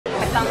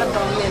found a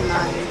bone in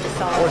my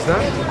sauce. What's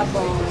that? A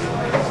bone.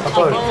 A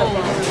bone?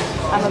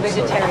 I'm a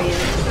vegetarian.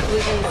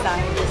 Who's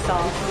inside the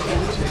sauce?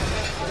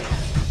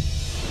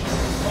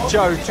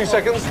 Joe, 2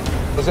 seconds.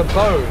 There's a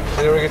bone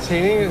in the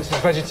rigatoni. This is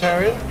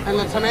vegetarian. And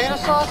the tomato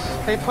sauce,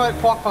 they put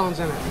pork bones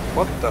in it.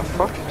 What the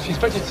fuck? She's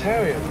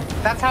vegetarian.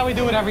 That's how we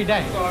do it every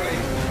day.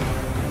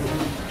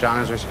 John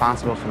is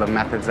responsible for the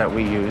methods that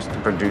we use to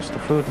produce the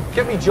food.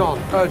 Get me John,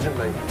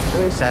 urgently.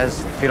 And he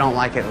says, if you don't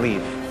like it,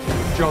 leave.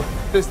 John,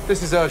 this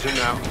is urgent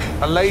now.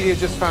 A lady had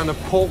just found a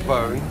pork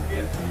bone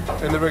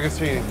in the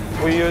rigatoni.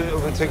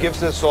 To give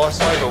the sauce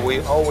flavor, we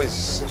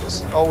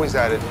always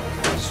added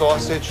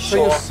sausage, So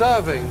you're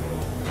salt. serving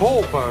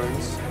pork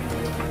bones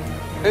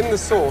in the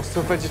sauce to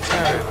a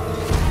vegetarian.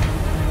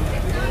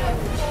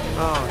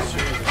 Oh,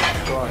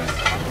 Jesus Christ.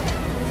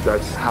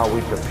 That's how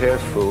we prepare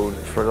food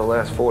for the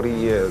last 40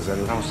 years,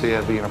 and I don't see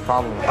that being a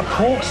problem. A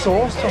pork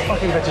sauce to a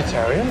fucking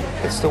vegetarian?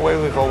 It's the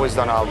way we've always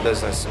done our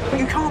business. But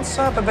you can't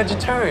serve a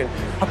vegetarian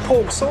a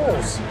pork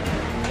sauce.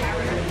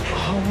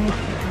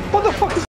 What the fuck is